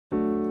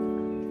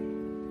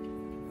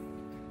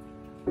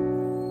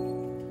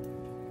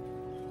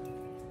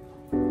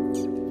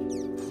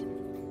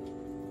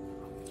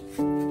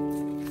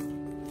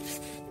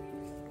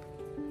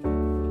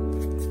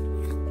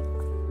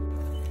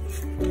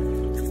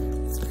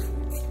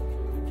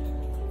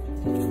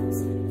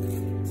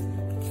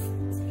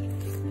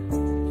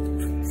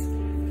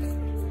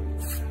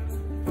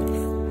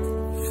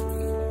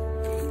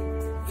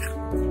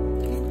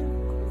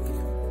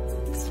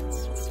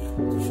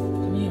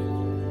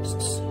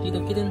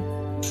little kitten.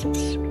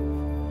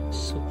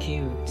 So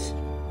cute.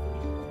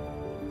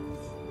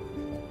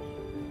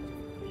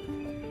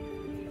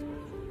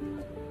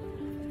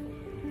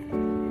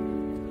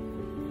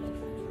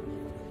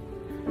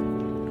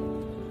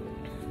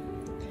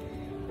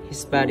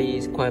 His body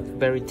is quite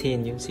very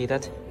thin, you see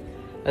that?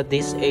 At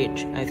this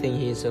age, I think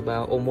he's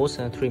about almost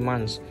 3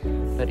 months,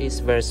 but it's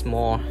very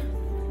small,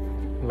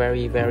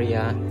 very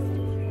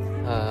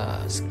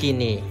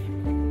skinny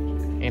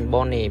and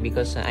bony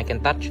because I can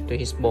touch to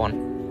his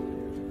bone.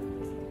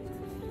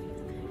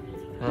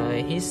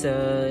 His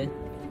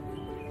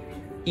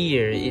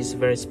ear is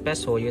very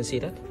special, you see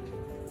that?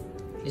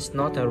 It's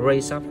not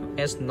raised up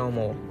as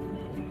normal,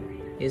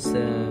 it's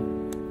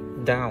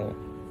down.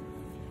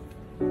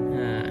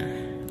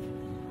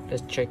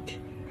 Let's check.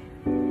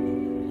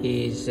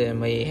 His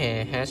my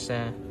hair has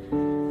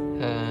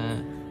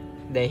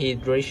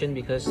dehydration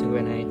because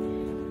when I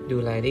do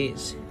like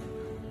this,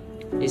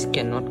 it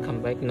cannot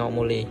come back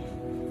normally,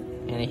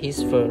 and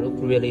his fur look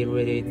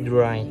really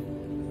dry.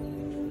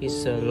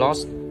 He's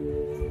lost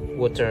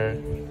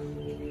water,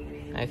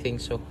 I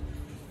think so.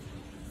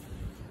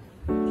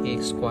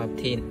 He's quite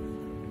thin.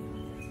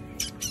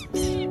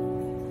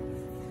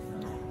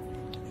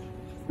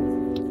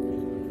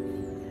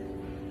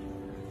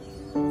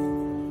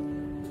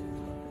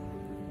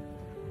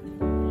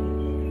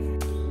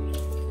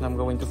 I'm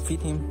going to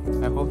feed him.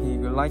 I hope he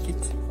will like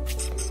it.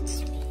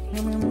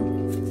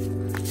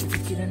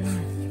 Take it.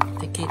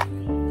 Take it.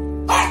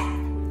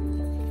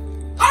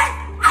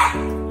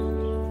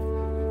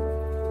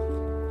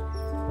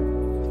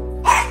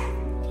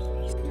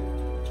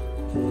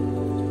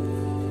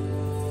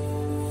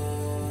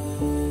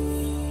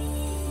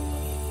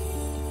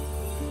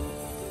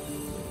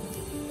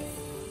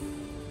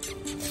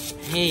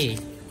 Hey,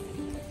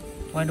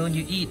 why don't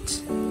you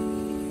eat?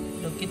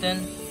 Look,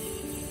 kitten.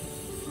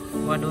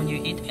 Why don't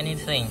you eat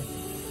anything?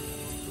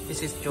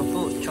 This is your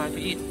food. Try to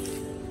eat.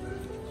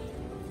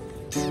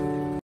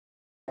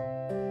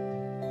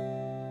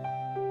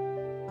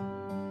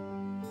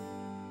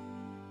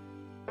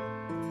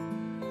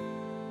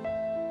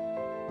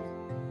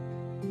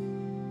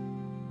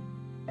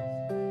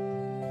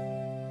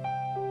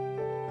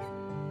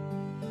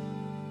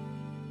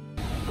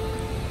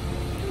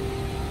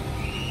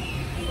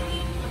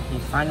 He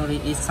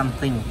finally eats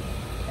something.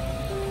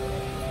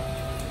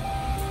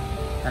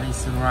 That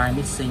is rice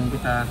mixing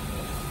with a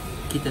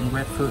kitten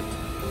wet food.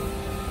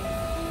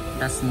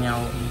 That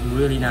smells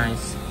really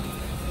nice.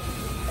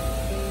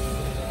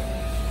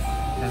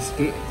 That's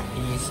good.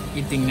 He's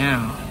eating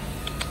now.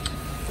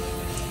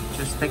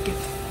 Just take it.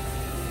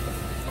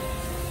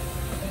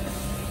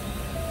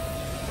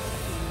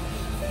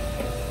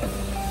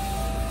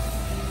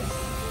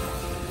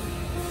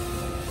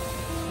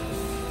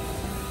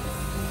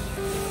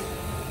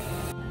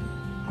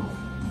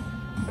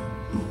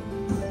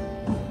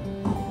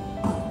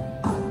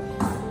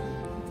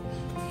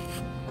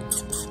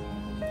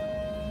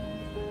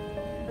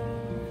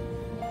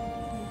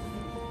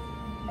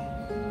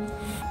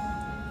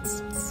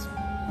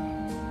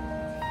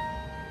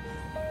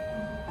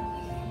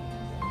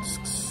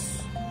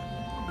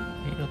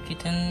 Little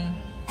kitten,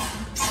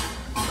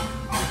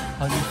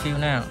 how do you feel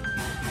now?